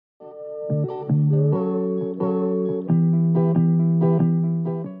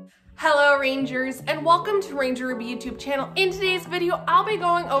Hello Rangers, and welcome to Ranger Ruby YouTube channel. In today's video, I'll be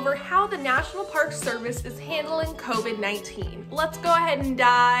going over how the National Park Service is handling COVID-19. Let's go ahead and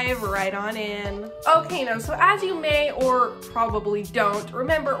dive right on in. Okay, now, so as you may or probably don't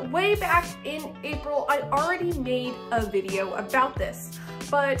remember, way back in April, I already made a video about this.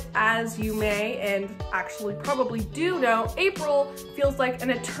 But as you may, and actually probably do know, April feels like an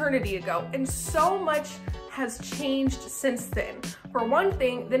eternity ago, and so much has changed since then. For one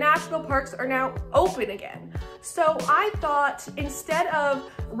thing, the national parks are now open again. So I thought, instead of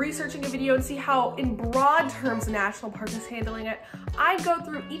researching a video and see how in broad terms the national park is handling it, I'd go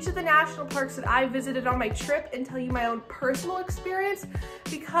through each of the national parks that I visited on my trip and tell you my own personal experience,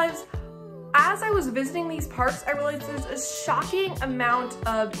 because as I was visiting these parks, I realized there's a shocking amount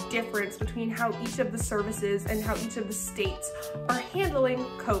of difference between how each of the services and how each of the states are handling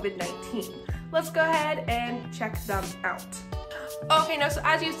COVID-19. Let's go ahead and check them out. Okay, now, so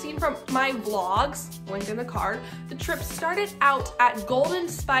as you've seen from my vlogs, linked in the card, the trip started out at Golden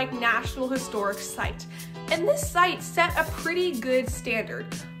Spike National Historic Site. And this site set a pretty good standard.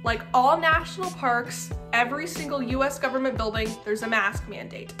 Like all national parks, every single US government building, there's a mask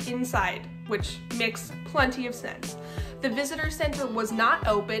mandate inside, which makes plenty of sense. The visitor center was not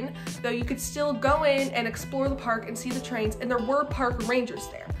open, though you could still go in and explore the park and see the trains, and there were park rangers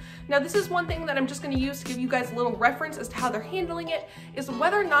there. Now, this is one thing that I'm just going to use to give you guys a little reference as to how they're handling it, is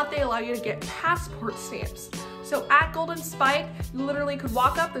whether or not they allow you to get passport stamps. So at Golden Spike, you literally could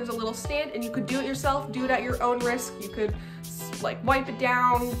walk up, there's a little stand, and you could do it yourself, do it at your own risk. You could like wipe it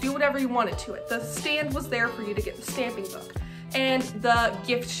down, do whatever you wanted to it. The stand was there for you to get the stamping book. And the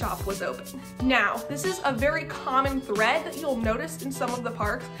gift shop was open. Now, this is a very common thread that you'll notice in some of the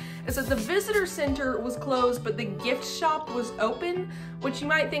parks, is that the visitor center was closed, but the gift shop was open, which you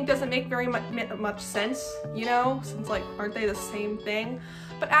might think doesn't make very much sense, you know, since like, aren't they the same thing?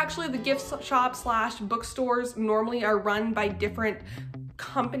 But actually the gift shop slash bookstores normally are run by different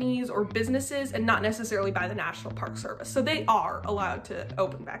companies or businesses and not necessarily by the National Park Service. So they are allowed to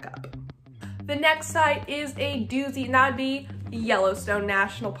open back up. The next site is a doozy, and that would be Yellowstone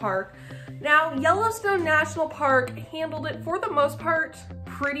National Park. Now, Yellowstone National Park handled it for the most part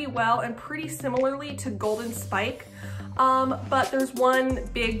pretty well and pretty similarly to Golden Spike. But there's one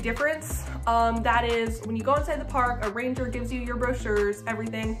big difference. That is, when you go inside the park, a ranger gives you your brochures,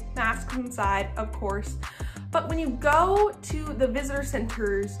 everything, masks inside, of course. But when you go to the visitor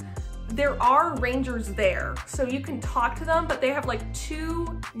centers, there are rangers there, so you can talk to them, but they have like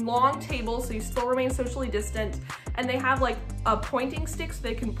two long tables, so you still remain socially distant, and they have like a pointing stick, so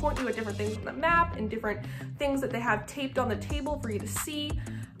they can point you at different things on the map and different things that they have taped on the table for you to see.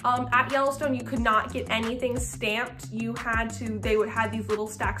 At Yellowstone, you could not get anything stamped. You had to, they would have these little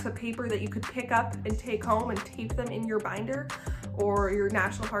stacks of paper that you could pick up and take home and tape them in your binder or your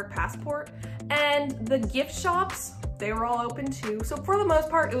national park passport. And the gift shops, they were all open too. So for the most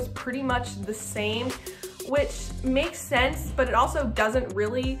part, it was pretty much the same, which makes sense, but it also doesn't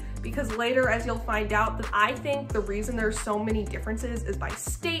really, because later, as you'll find out, that I think the reason there's so many differences is by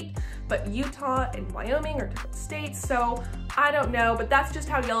state, but Utah and Wyoming are different states, so I don't know, but that's just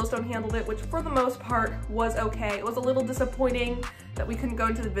how Yellowstone handled it, which for the most part was okay. It was a little disappointing that we couldn't go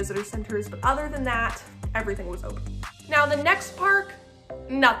into the visitor centers, but other than that, everything was open. Now the next park,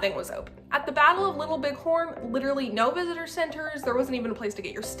 nothing was open. At the Battle of Little Bighorn, literally no visitor centers. There wasn't even a place to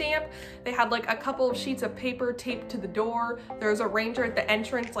get your stamp. They had like a couple of sheets of paper taped to the door. There was a ranger at the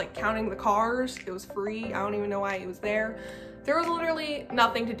entrance like counting the cars. It was free. I don't even know why he was there. There was literally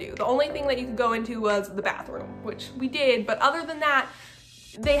nothing to do. The only thing that you could go into was the bathroom, which we did, but other than that,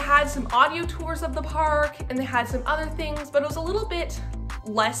 they had some audio tours of the park and they had some other things, but it was a little bit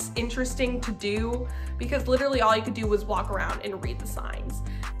less interesting to do because literally all you could do was walk around and read the signs.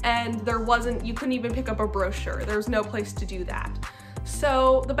 And there wasn't, you couldn't even pick up a brochure. There was no place to do that.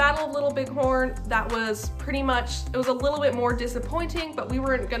 So the Battle of Little Bighorn, that was pretty much, it was a little bit more disappointing, but we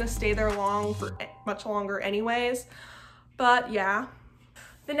weren't gonna stay there long for much longer anyways. But yeah.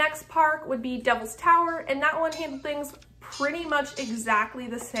 The next park would be Devil's Tower, and that one handled things pretty much exactly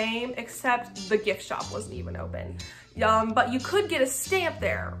the same, except the gift shop wasn't even open. But you could get a stamp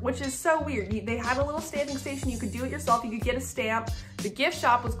there, which is so weird. They had a little stamping station. You could do it yourself. You could get a stamp. The gift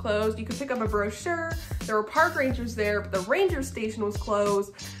shop was closed. You could pick up a brochure. There were park rangers there, but the ranger station was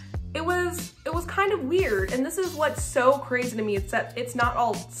closed. It was kind of weird. And this is what's so crazy to me. It's that it's not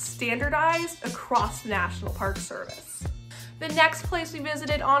all standardized across the National Park Service. The next place we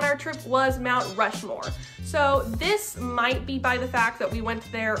visited on our trip was Mount Rushmore. So this might be by the fact that we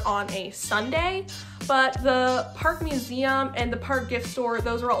went there on a Sunday, but the park museum and the park gift store,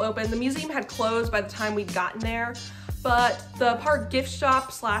 those were all open. The museum had closed by the time we'd gotten there, but the park gift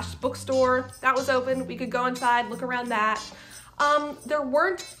shop / bookstore, that was open. We could go inside, look around that. There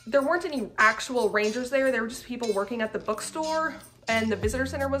weren't any actual rangers there. There were just people working at the bookstore, and the visitor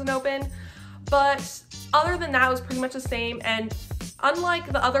center wasn't open. But other than that, it was pretty much the same. And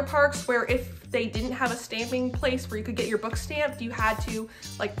unlike the other parks where if they didn't have a stamping place where you could get your book stamped, you had to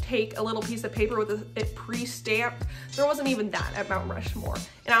like take a little piece of paper with it pre-stamped. There wasn't even that at Mount Rushmore.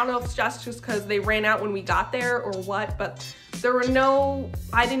 And I don't know if it's just because they ran out when we got there or what, but there were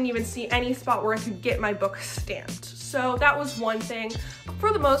I didn't even see any spot where I could get my book stamped. So that was one thing. But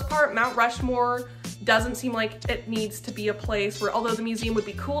for the most part, Mount Rushmore doesn't seem like it needs to be a place where, although the museum would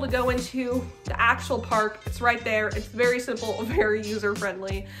be cool to go into, the actual park, it's right there. It's very simple, very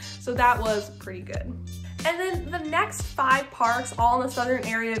user-friendly. So that was pretty good. And then the next 5 parks, all in the southern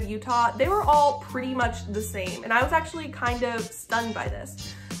area of Utah, they were all pretty much the same. And I was actually kind of stunned by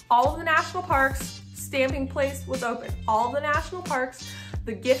this. All of the national parks, stamping place was open. All of the national parks,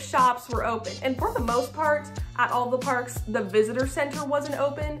 the gift shops were open. And for the most part, at all the parks, the visitor center wasn't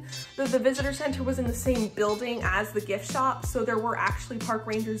open. The visitor center was in the same building as the gift shop, so there were actually park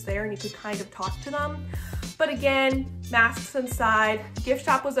rangers there and you could kind of talk to them. But again, masks inside, gift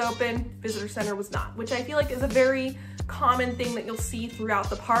shop was open, visitor center was not, which I feel like is a very common thing that you'll see throughout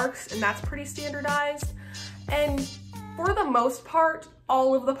the parks, and that's pretty standardized. And for the most part,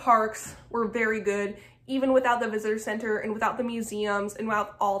 all of the parks were very good, even without the visitor center and without the museums and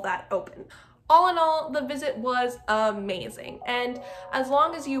without all that open. All in all, the visit was amazing. And as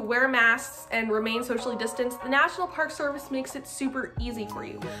long as you wear masks and remain socially distanced, the National Park Service makes it super easy for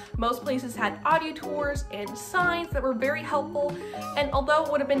you. Most places had audio tours and signs that were very helpful. And although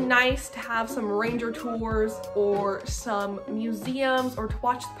it would have been nice to have some ranger tours or some museums or to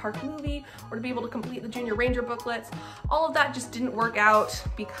watch the park movie or to be able to complete the Junior Ranger booklets, all of that just didn't work out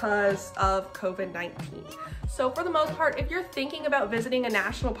because of COVID-19. So for the most part, if you're thinking about visiting a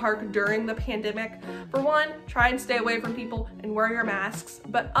national park during the pandemic, for one, try and stay away from people and wear your masks.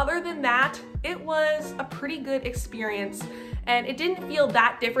 But other than that, it was a pretty good experience. And it didn't feel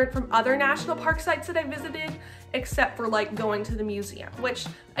that different from other national park sites that I visited, except for like going to the museum, which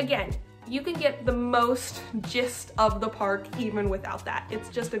again, you can get the most gist of the park even without that. It's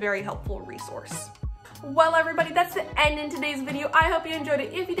just a very helpful resource. Well, everybody, that's the end in today's video. I hope you enjoyed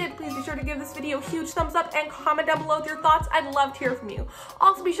it. If you did, please be sure to give this video a huge thumbs up and comment down below with your thoughts. I'd love to hear from you.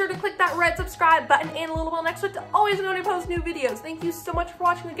 Also, be sure to click that red subscribe button and a little bell next to it to always know when I post new videos. Thank you so much for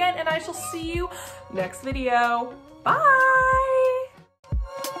watching again, and I shall see you next video. Bye!